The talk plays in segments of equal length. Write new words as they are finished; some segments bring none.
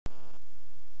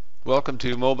Welcome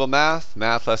to Mobile Math,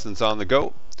 Math Lessons on the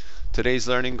Go. Today's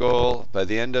learning goal, by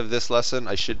the end of this lesson,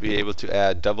 I should be able to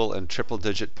add double and triple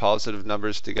digit positive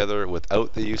numbers together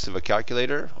without the use of a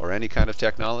calculator or any kind of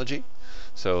technology.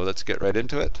 So let's get right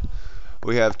into it.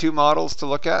 We have two models to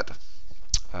look at.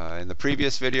 In the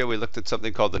previous video, we looked at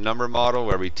something called the number model,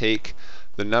 where we take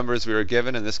the numbers we were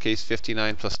given, in this case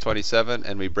 59 plus 27,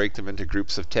 and we break them into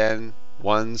groups of 10,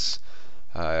 ones.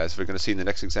 As we're going to see in the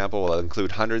next example, we'll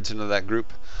include hundreds into that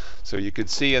group. So you could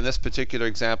see in this particular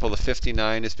example, the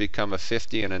 59 has become a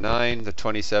 50 and a 9. The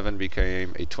 27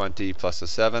 became a 20 plus a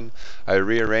 7. I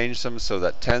rearranged them so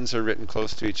that 10s are written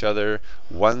close to each other,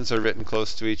 1s are written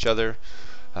close to each other.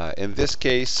 In this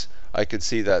case, I could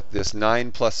see that this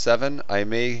 9 plus 7, I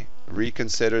may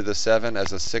reconsider the 7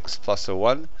 as a 6 plus a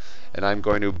 1. And I'm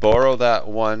going to borrow that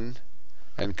 1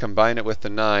 and combine it with the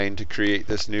 9 to create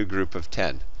this new group of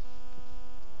 10.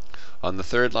 On the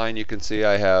third line, you can see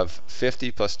I have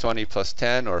 50 plus 20 plus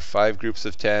 10, or 5 groups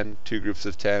of 10, 2 groups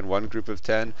of 10, 1 group of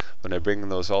 10. When I bring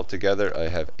those all together, I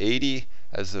have 80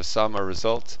 as the sum or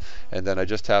result, and then I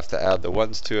just have to add the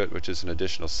 1s to it, which is an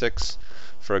additional 6,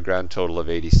 for a grand total of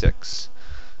 86.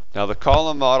 Now the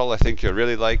column model I think you'll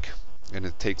really like, and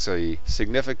it takes a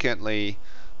significantly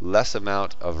less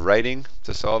amount of writing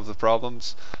to solve the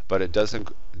problems, but it does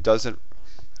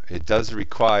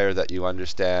require that you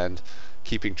understand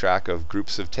keeping track of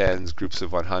groups of 10s, groups of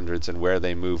 100s, and where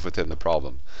they move within the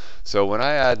problem. So when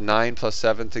I add 9 plus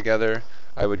 7 together,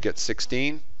 I would get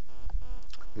 16.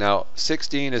 Now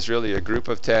 16 is really a group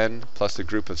of 10 plus a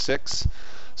group of 6.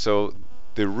 So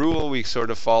the rule we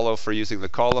sort of follow for using the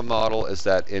column model is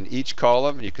that in each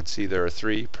column, you can see there are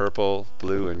 3, purple,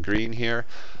 blue, and green here.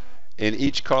 In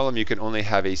each column you can only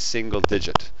have a single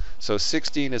digit. So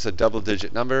 16 is a double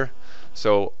digit number.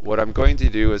 So what I'm going to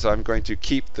do is I'm going to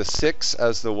keep the 6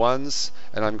 as the 1s,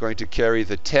 and I'm going to carry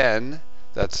the 10,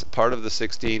 that's part of the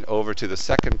 16, over to the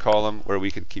second column where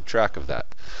we can keep track of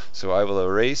that. So I will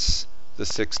erase the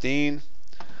 16,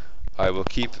 I will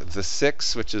keep the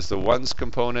 6, which is the 1s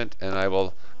component, and I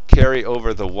will carry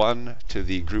over the 1 to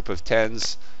the group of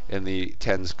 10s in the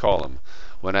 10s column.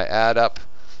 When I add up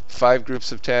 5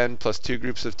 groups of 10 plus 2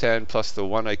 groups of 10 plus the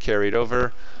 1 I carried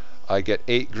over, I get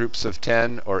 8 groups of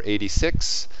 10, or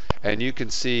 86, and you can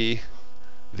see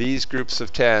these groups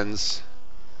of 10s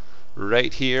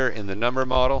right here in the number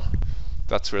model.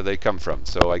 That's where they come from.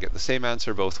 So I get the same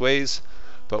answer both ways,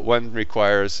 but one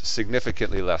requires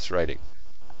significantly less writing.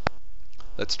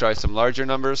 Let's try some larger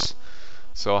numbers.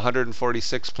 So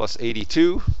 146 plus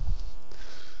 82.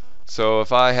 So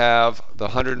if I have the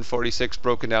 146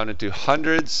 broken down into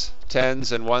hundreds,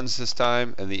 10s, and 1s this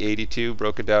time, and the 82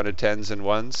 broken down into 10s and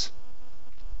 1s,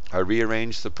 I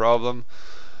rearrange the problem.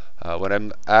 When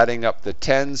I'm adding up the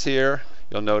 10s here,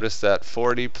 you'll notice that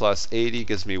 40 plus 80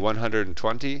 gives me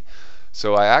 120.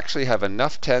 So I actually have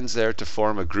enough 10s there to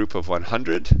form a group of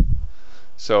 100.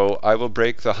 So I will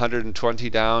break the 120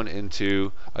 down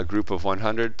into a group of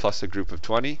 100 plus a group of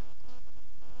 20.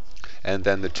 And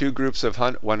then the two groups of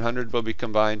 100 will be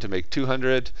combined to make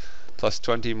 200, plus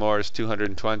 20 more is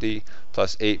 220,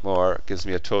 plus 8 more gives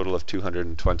me a total of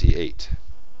 228.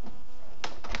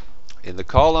 In the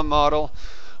column model,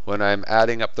 when I'm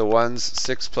adding up the ones,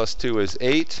 6 plus 2 is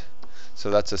 8. So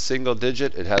that's a single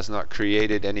digit. It has not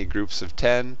created any groups of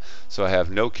 10, so I have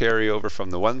no carryover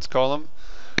from the ones column.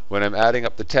 When I'm adding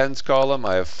up the 10s column,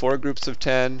 I have 4 groups of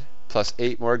 10 plus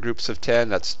 8 more groups of 10.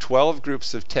 That's 12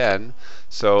 groups of 10.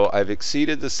 So I've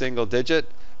exceeded the single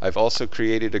digit. I've also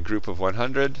created a group of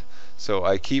 100. So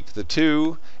I keep the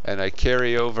 2 and I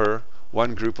carry over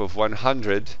one group of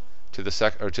 100 to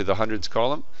the hundreds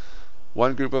column.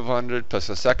 One group of 100 plus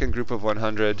a second group of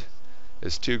 100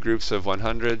 is 2 groups of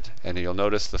 100, and you'll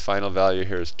notice the final value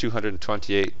here is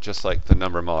 228, just like the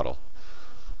number model.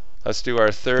 Let's do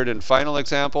our third and final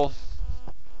example.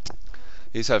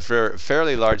 These have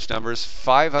fairly large numbers,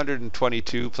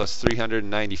 522 plus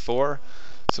 394.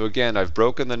 So again, I've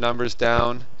broken the numbers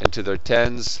down into their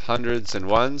 10s, hundreds, and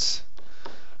 1s.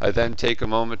 I then take a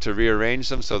moment to rearrange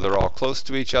them so they're all close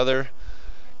to each other.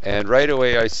 And right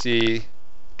away I see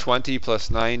 20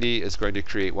 plus 90 is going to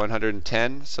create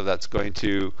 110, so that's going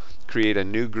to create a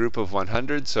new group of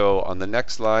 100. So on the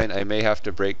next line, I may have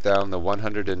to break down the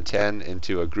 110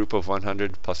 into a group of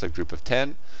 100 plus a group of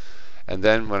 10. And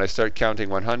then when I start counting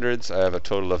 100s, I have a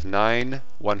total of 9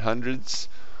 100s,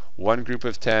 one group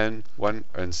of 10,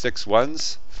 and 6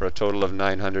 1s, for a total of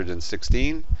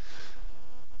 916.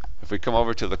 If we come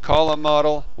over to the column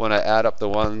model, when I add up the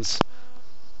 1s,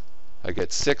 I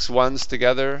get 6 1s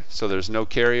together, so there's no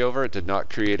carryover. It did not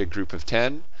create a group of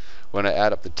 10. When I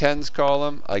add up the 10s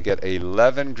column, I get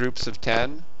 11 groups of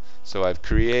 10. So I've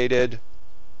created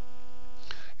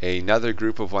another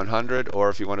group of 100, or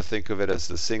if you want to think of it as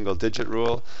the single digit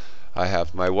rule, I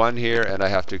have my 1 here, and I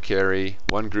have to carry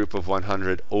one group of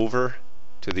 100 over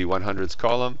to the 100s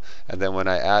column, and then when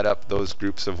I add up those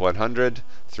groups of 100,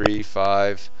 3,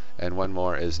 5, and one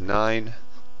more is 9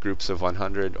 groups of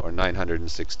 100, or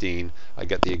 916, I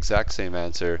get the exact same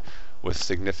answer with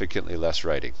significantly less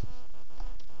writing.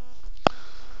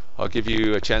 I'll give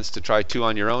you a chance to try 2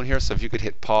 on your own here, so if you could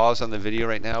hit pause on the video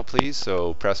right now, please.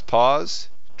 So press pause,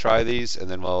 try these, and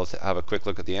then we'll have a quick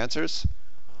look at the answers.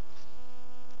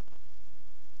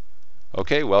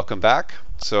 Okay, welcome back.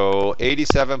 So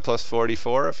 87 plus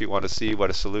 44, if you want to see what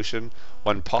a solution,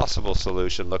 one possible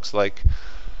solution looks like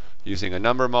using a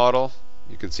number model.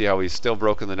 You can see how we've still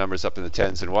broken the numbers up in the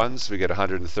 10s and 1s. We get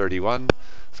 131.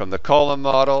 From the column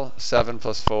model, 7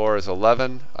 plus 4 is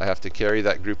 11. I have to carry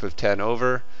that group of 10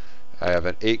 over. I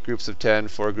have 8 groups of 10,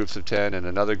 4 groups of 10, and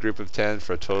another group of 10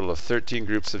 for a total of 13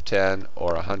 groups of 10,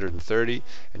 or 130.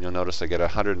 And you'll notice I get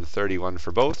 131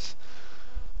 for both.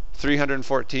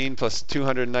 314 plus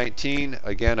 219,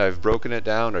 again I've broken it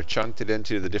down or chunked it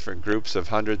into the different groups of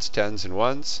hundreds, tens, and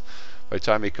ones. By the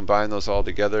time we combine those all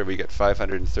together, we get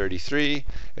 533.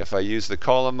 If I use the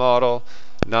column model,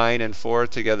 9 and 4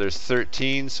 together is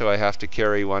 13, so I have to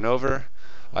carry 1 over.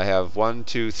 I have 1,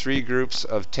 2, 3 groups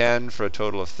of 10 for a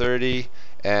total of 30,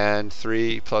 and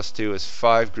 3 plus 2 is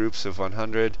 5 groups of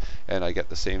 100, and I get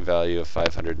the same value of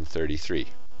 533.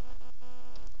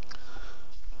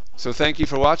 So thank you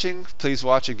for watching. Please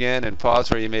watch again and pause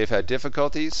where you may have had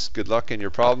difficulties. Good luck in your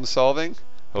problem solving.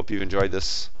 Hope you've enjoyed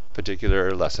this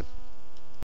particular lesson.